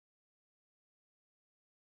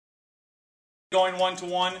going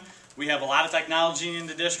one-to-one. We have a lot of technology in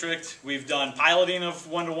the district. We've done piloting of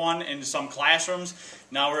one-to-one in some classrooms.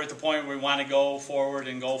 Now we're at the point where we want to go forward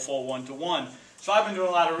and go full one-to-one. So I've been doing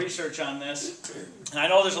a lot of research on this. And I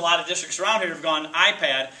know there's a lot of districts around here that have gone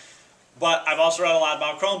iPad, but I've also read a lot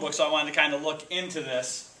about Chromebooks, so I wanted to kind of look into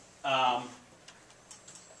this.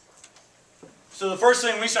 So the first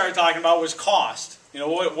thing we started talking about was cost. You know,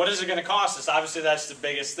 what is it going to cost us? Obviously, that's the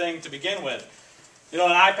biggest thing to begin with. You know,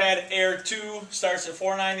 an iPad Air 2 starts at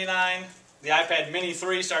 $499. The iPad Mini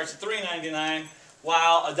 3 starts at $399,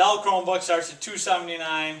 while a Dell Chromebook starts at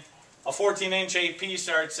 $279. A 14-inch HP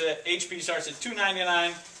starts at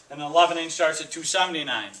 $299, and an 11-inch starts at $279.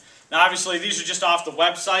 Now, obviously, these are just off the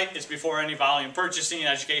website. It's before any volume purchasing,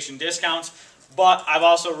 education discounts. But I've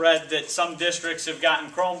also read that some districts have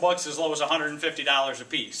gotten Chromebooks as low as $150 a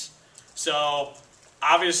piece. So,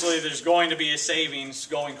 obviously, there's going to be a savings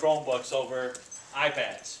going Chromebooks over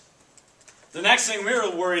iPads. The next thing we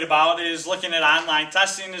were worried about is looking at online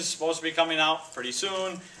testing. Is supposed to be coming out pretty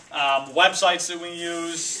soon. Websites that we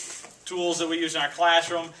use, tools that we use in our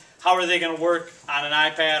classroom, how are they going to work on an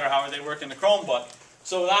iPad or how are they working the Chromebook?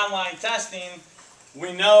 So with online testing,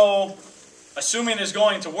 we know, assuming it's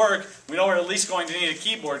going to work, we know we're at least going to need a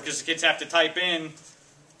keyboard because the kids have to type in,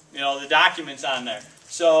 you know, the documents on there.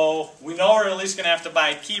 So we know we're at least going to have to buy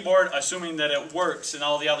a keyboard, assuming that it works and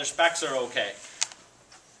all the other specs are okay.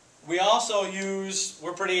 We also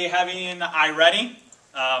we're pretty heavy in iReady,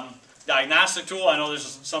 diagnostic tool. I know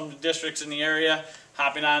there's some districts in the area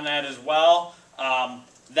hopping on that as well.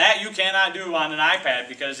 That you cannot do on an iPad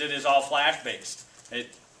because it is all flash-based.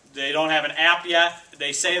 They don't have an app yet.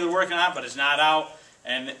 They say they're working on it, but it's not out,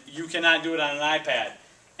 and you cannot do it on an iPad.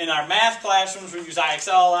 In our math classrooms, we use IXL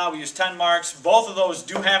a lot. We use 10 marks. Both of those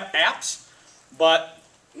do have apps, but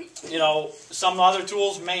you know, some other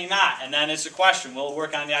tools may not, and then it's a question, will it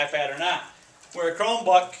work on the iPad or not? Where a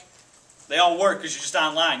Chromebook, they all work because you're just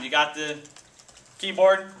online. You got the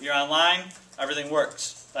keyboard, you're online, everything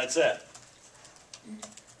works. That's it.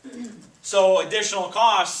 So additional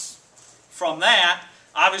costs from that,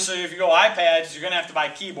 obviously if you go iPads, you're going to have to buy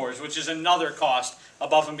keyboards, which is another cost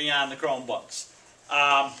above and beyond the Chromebooks.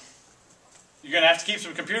 You're going to have to keep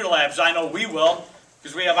some computer labs. I know we will,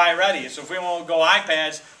 because we have iReady. So if we won't go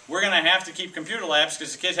iPads, we're going to have to keep computer labs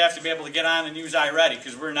because the kids have to be able to get on and use iReady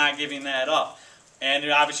because we're not giving that up. And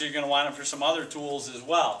obviously you're going to want them for some other tools as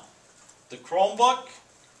well. The Chromebook,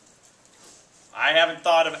 I haven't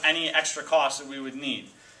thought of any extra costs that we would need.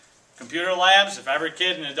 Computer labs, if every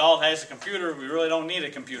kid and adult has a computer, we really don't need a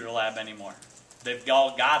computer lab anymore. They've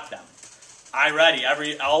all got them.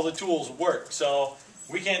 iReady, all the tools work. So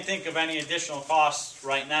we can't think of any additional costs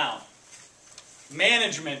right now.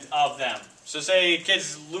 Management of them. So say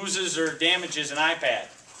kids loses or damages an iPad.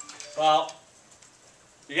 Well,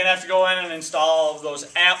 you're going to have to go in and install all of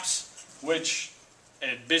those apps, which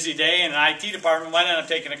a busy day in an IT department might end up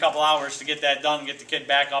taking a couple hours to get that done and get the kid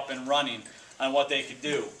back up and running on what they could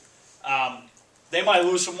do. They might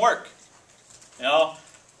lose some work. You know,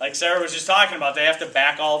 like Sarah was just talking about, they have to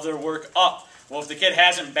back all of their work up. Well, if the kid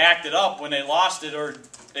hasn't backed it up when they lost it or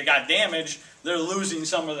it got damaged, they're losing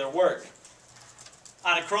some of their work.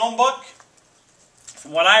 On a Chromebook,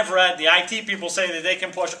 from what I've read, the IT people say that they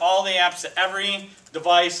can push all the apps to every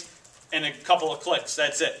device in a couple of clicks.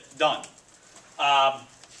 That's it. Done.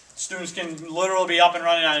 Students can literally be up and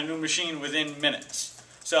running on a new machine within minutes.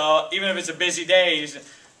 So even if it's a busy day,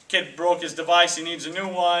 kid broke his device, he needs a new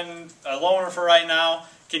one, a loaner for right now,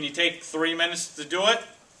 can you take 3 minutes to do it?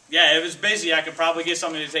 Yeah, if it's busy, I could probably get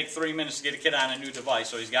somebody to take 3 minutes to get a kid on a new device,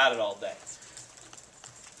 so he's got it all day.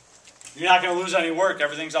 You're not going to lose any work.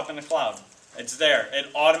 Everything's up in the cloud. It's there. It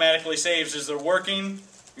automatically saves as they're working.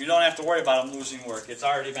 You don't have to worry about them losing work. It's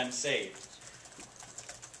already been saved.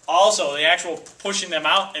 Also, the actual pushing them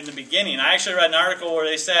out in the beginning. I actually read an article where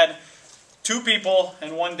they said 2 people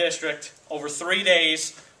in one district over 3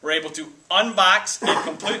 days were able to unbox and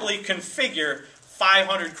completely configure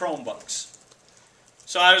 500 Chromebooks.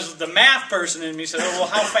 So the math person in me said, oh, well,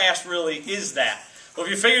 how fast really is that? Well,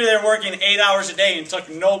 if you figure they're working 8 hours a day and took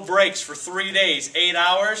no breaks for 3 days, 8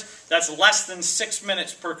 hours, that's less than 6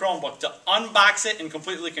 minutes per Chromebook to unbox it and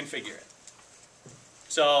completely configure it.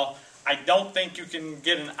 So I don't think you can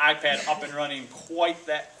get an iPad up and running quite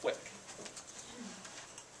that quick.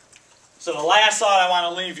 So the last thought I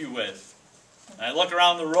want to leave you with, I look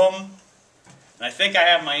around the room and I think I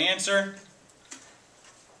have my answer.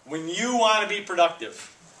 When you want to be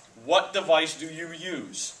productive, what device do you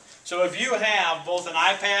use? So if you have both an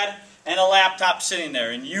iPad and a laptop sitting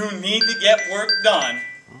there and you need to get work done,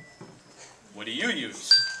 what do you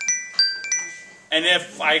use? And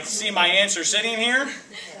if I see my answer sitting here,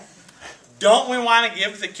 Don't we want to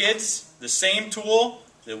give the kids the same tool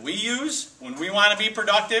that we use when we want to be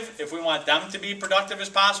productive, if we want them to be productive as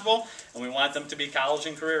possible, and we want them to be college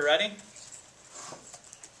and career ready?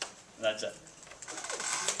 That's it.